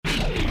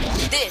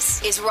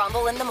This is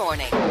Rumble in the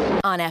Morning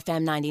on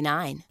FM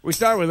 99. We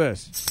start with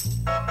this.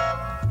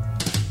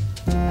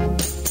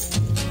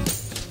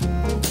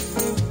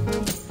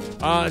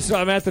 So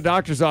I'm at the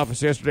doctor's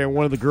office yesterday, and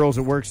one of the girls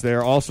that works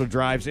there also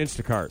drives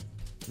Instacart.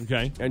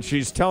 Okay. And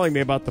she's telling me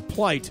about the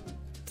plight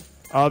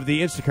of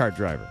the Instacart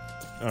driver.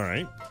 All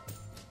right.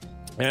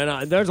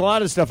 And there's a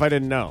lot of stuff I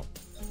didn't know.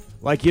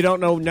 Like, you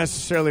don't know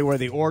necessarily where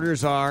the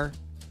orders are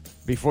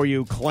before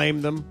you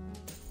claim them.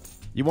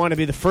 You want to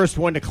be the first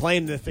one to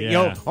claim the thing.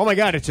 Yeah. Oh, my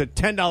God, it's a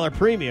 $10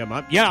 premium.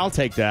 Yeah, I'll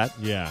take that.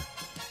 Yeah.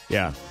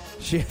 Yeah.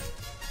 She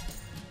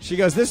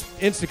goes, this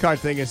Instacart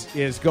thing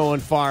is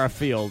going far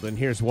afield, and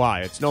here's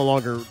why. It's no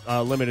longer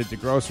limited to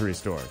grocery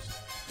stores.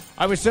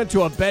 I was sent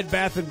to a Bed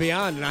Bath &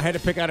 Beyond, and I had to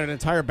pick out an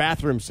entire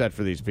bathroom set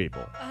for these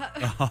people.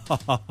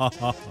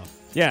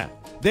 Yeah.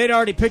 They'd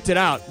already picked it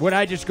out. Would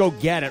I just go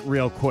get it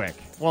real quick?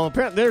 Well,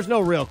 apparently there's no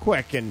real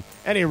quick in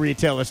any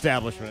retail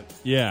establishment.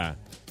 Yeah.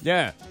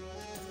 Yeah.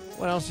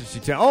 What else did she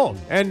tell? Oh,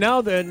 and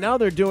now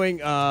they're doing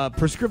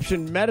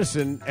prescription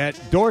medicine at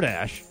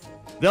DoorDash.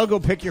 They'll go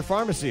pick your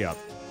pharmacy up.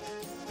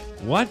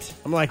 What?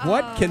 I'm like,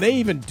 what? Can they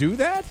even do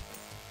that?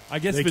 I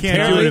guess they if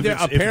can't it's do it.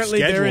 Apparently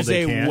there is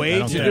a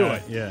way to do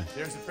it. Yeah.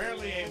 There's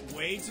apparently a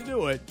way to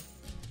do it,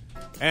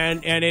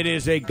 and it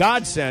is a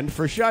godsend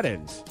for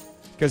shut-ins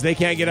because they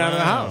can't get out of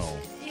the house.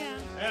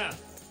 Yeah.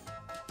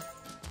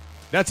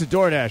 That's a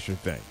DoorDasher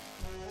thing.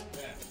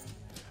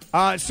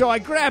 Yeah. So I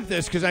grabbed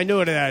this because I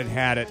knew that I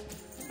had it.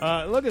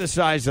 Look at the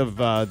size of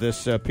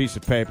this piece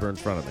of paper in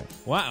front of me.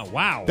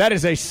 Wow. That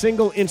is a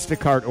single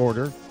Instacart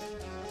order.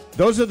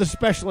 Those are the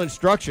special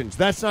instructions.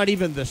 That's not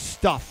even the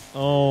stuff.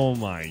 Oh,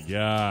 my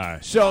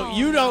gosh. So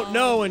you don't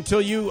know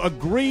until you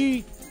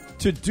agree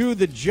to do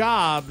the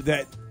job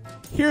that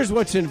here's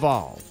what's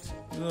involved,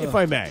 if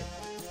I may.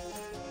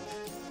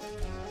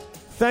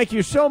 Thank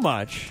you so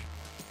much,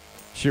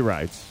 she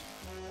writes.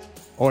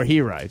 Or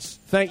he writes.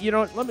 Let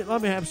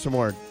me have some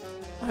more.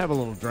 I have a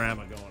little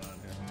drama going on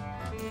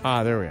here.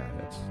 Ah, there we are.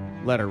 That's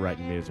letter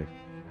writing music.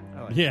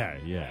 I like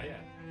Yeah.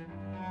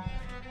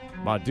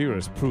 My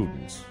dearest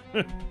Prudence.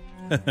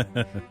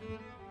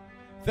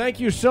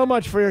 Thank you so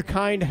much for your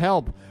kind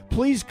help.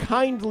 Please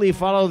kindly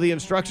follow the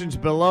instructions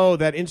below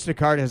that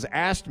Instacart has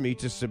asked me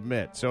to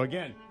submit. So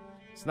again,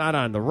 it's not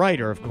on the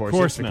writer, of course.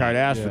 Instacart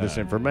asked for this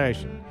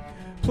information.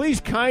 Please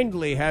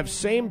kindly have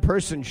same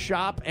person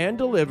shop and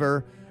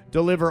deliver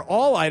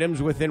all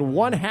items within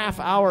 1/2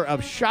 hour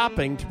of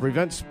shopping to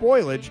prevent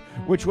spoilage,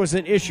 which was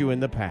an issue in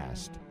the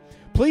past.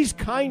 Please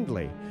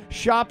kindly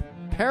shop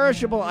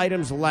perishable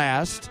items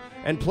last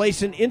and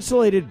place in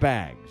insulated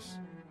bags.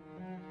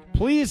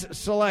 Please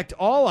select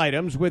all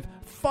items with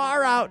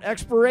far-out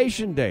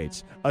expiration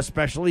dates,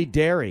 especially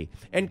dairy,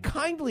 and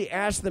kindly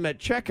ask them at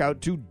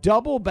checkout to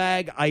double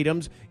bag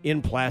items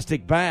in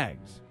plastic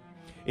bags.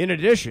 In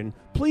addition,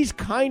 please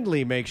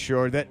kindly make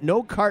sure that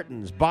no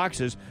cartons,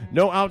 boxes,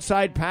 no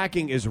outside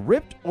packing is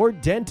ripped or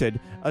dented,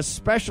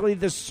 especially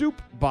the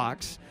soup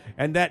box,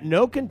 and that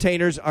no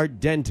containers are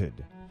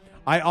dented.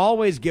 I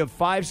always give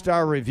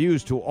 5-star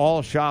reviews to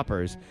all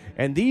shoppers,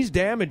 and these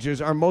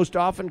damages are most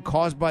often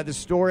caused by the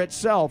store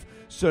itself,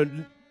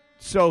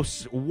 so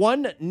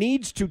one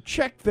needs to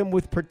check them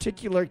with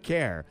particular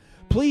care.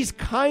 Please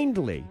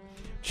kindly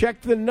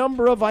check the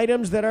number of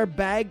items that are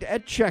bagged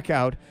at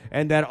checkout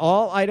and that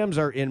all items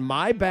are in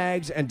my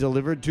bags and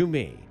delivered to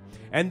me.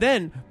 And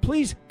then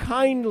please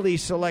kindly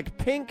select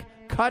pink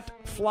cut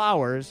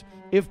flowers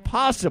if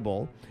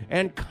possible,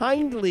 and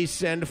kindly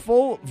send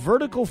full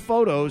vertical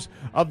photos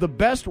of the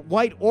best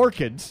white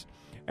orchids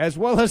as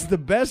well as the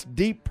best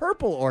deep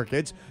purple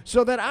orchids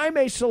so that I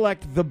may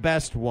select the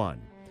best one.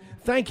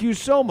 Thank you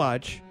so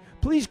much.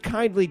 Please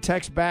kindly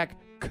text back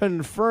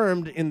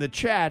confirmed in the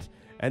chat,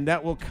 and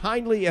that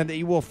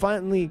you will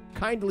finally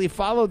kindly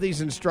follow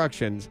these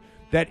instructions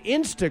that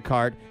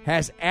Instacart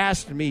has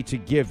asked me to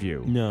give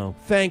you. No.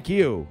 Thank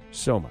you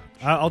so much.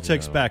 I'll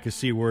text back a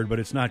C word, but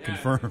it's not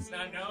confirmed. It's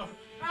not no.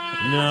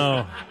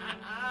 No.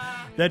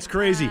 That's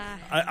crazy.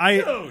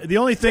 The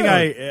only thing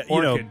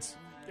orchids.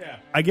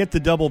 I get the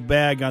double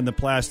bag on the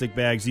plastic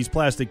bags. These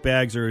plastic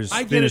bags are as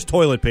thin get as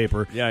toilet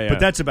paper. Yeah. But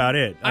that's about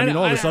it. I mean,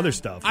 all this other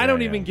stuff. I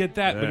don't even get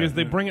that because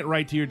they bring it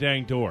right to your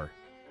dang door.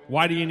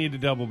 Why do you need to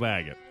double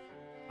bag it?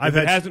 If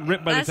it hasn't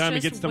ripped by the time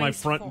it gets to my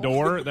front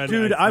door.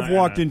 Dude, I've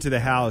walked into the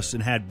house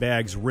and had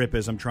bags rip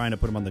as I'm trying to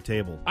put them on the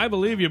table. I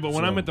believe you, but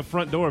when I'm at the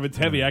front door, if it's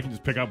heavy, I can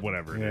just pick up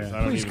whatever it is.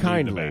 I don't Please even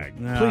kindly. need the bag.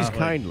 No, Please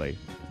kindly.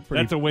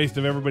 That's a waste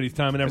of everybody's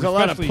time and effort. There's a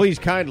lot of please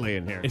kindly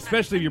in here.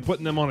 Especially if you're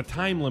putting them on a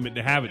time limit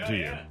to have it to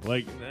you.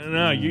 Like,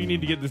 no, you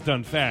need to get this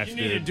done fast, You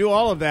need to do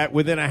all of that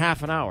within a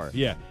half an hour.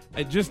 Yeah.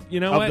 Just, you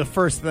know of what? the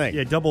first thing.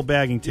 Yeah, double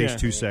bagging takes Yeah.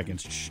 2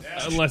 seconds.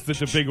 Unless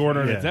it's a big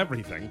order and Yeah. it's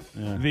everything.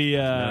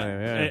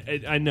 Yeah.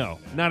 I know.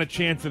 Not a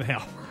chance in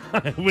hell.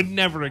 I would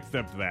never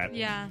accept that.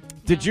 Yeah.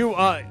 Did you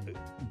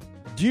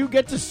Do you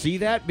get to see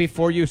that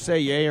before you say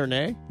yay or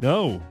nay?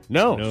 No.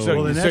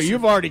 So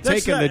you've already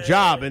taken the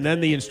job, and then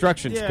the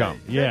instructions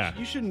come. Yeah.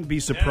 You shouldn't be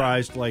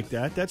surprised like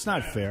that. That's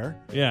not fair.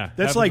 Yeah.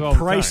 That's like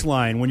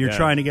Priceline when you're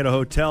trying to get a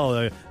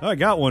hotel. I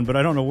got one, but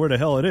I don't know where the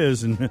hell it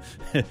is, and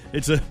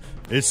it says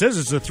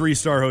it's a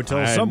 3-star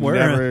hotel somewhere.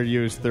 I never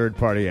use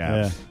third-party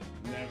apps.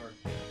 Yeah.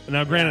 Never.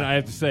 Now, granted, I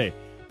have to say,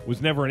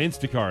 was never an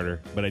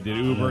Instacarter, but I did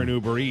Uber and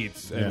Uber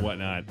Eats and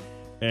whatnot.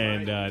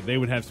 And they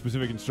would have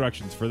specific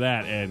instructions for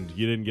that, and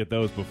you didn't get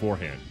those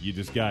beforehand. You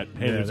just got,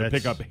 there's a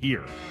pickup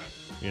here.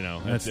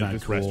 That's not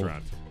this cool.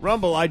 restaurant.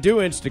 Rumble, I do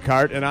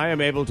Instacart, and I am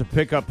able to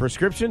pick up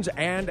prescriptions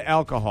and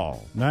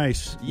alcohol.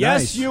 Nice.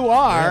 Yes, you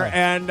are,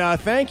 and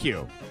thank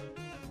you.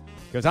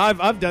 Because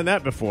I've done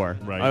that before.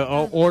 Right.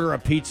 I'll order a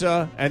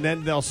pizza, and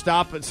then they'll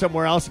stop at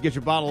somewhere else and get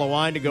your bottle of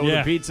wine to go with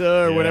the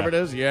pizza or whatever it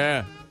is.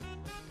 Yeah.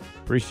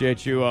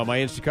 Appreciate you, my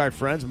Instacart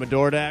friends, my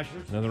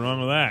DoorDashers. Nothing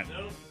wrong with that.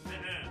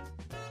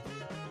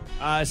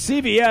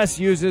 CVS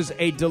uses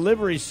a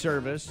delivery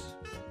service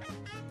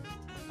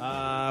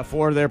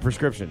for their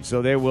prescriptions,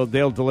 so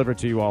they'll deliver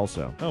to you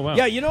also. Oh, wow.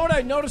 Yeah, you know what?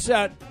 I noticed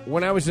that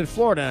when I was in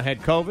Florida, I had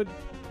COVID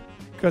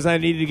because I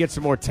needed to get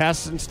some more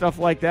tests and stuff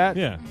like that.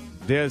 Yeah.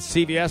 The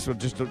CVS will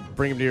just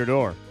bring them to your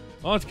door.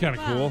 Oh, that's kind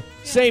of cool.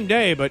 Same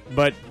day, but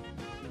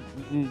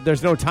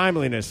there's no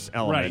timeliness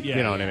element. Right, yeah,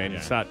 you know what I mean? yeah.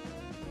 It's not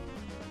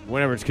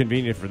whenever it's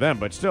convenient for them,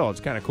 but still,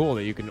 it's kind of cool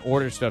that you can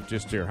order stuff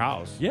just to your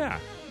house. Yeah.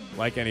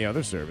 Like any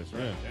other service.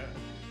 Right?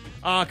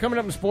 Yeah. Coming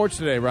up in sports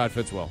today, Rod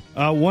Fitzwell.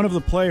 One of the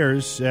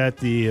players at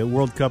the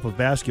World Cup of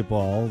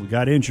Basketball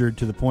got injured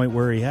to the point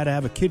where he had to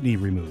have a kidney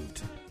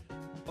removed.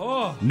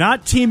 Oh.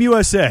 Not Team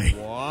USA.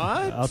 What?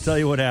 I'll tell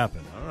you what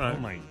happened. All right. Oh,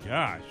 my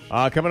gosh.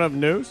 Coming up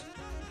news?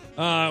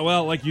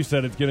 Well, like you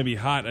said, it's going to be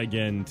hot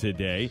again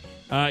today.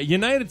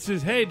 United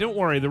says, hey, don't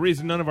worry. The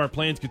reason none of our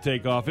planes could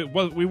take off,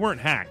 we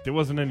weren't hacked. It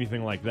wasn't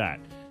anything like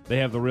that. They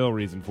have the real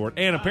reason for it.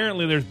 And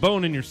apparently there's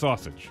bone in your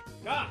sausage.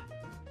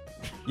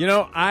 You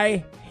know,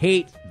 I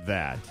hate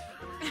that.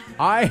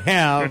 I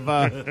have,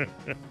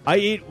 I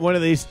eat one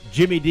of these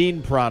Jimmy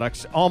Dean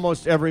products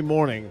almost every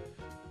morning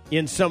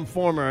in some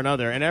form or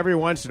another. And every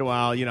once in a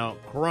while,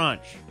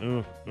 crunch.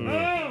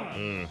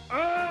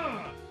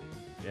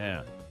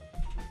 Yeah.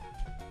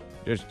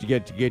 Just to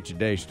get your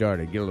day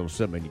started, get a little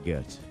something in your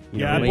guts.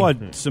 I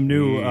bought some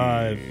new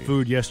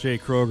food yesterday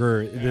at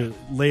Kroger. The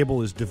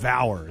label is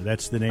Devour.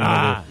 That's the name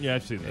of it. Yeah,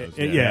 I've seen those.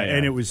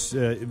 And it was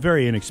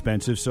very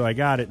inexpensive, so I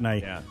got it, and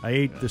I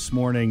ate this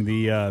morning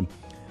the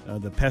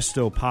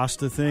pesto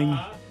pasta thing.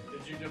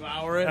 Did you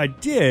devour it? I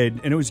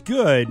did, and it was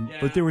good,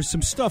 but there was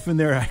some stuff in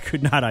there I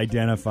could not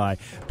identify.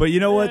 But you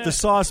know what? The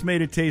sauce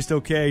made it taste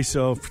okay,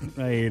 so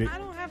I ate it. I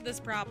don't have this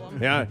problem.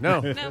 Yeah,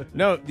 no.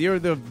 You're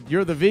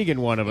the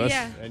vegan one of us,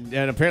 Yeah.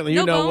 and apparently you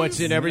No know bones. what's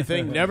in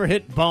everything. Never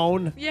hit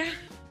bone. Yeah.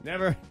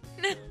 Never.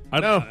 I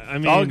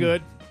mean, it's all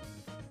good.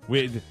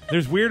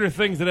 There's weirder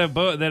things that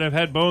have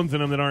had bones in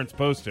them that aren't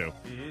supposed to.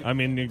 I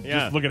mean,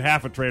 just look at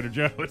half of Trader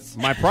Joe's.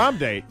 My prom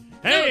date.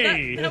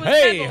 Hey, that was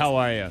Hey, Pebbles. how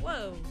are you?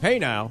 Whoa. Hey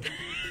now.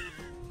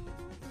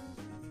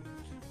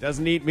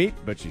 Doesn't eat meat,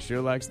 but she sure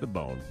likes the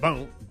bone.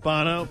 Bone.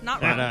 Bono.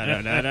 Not wrong.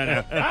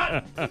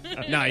 No.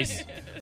 Nice.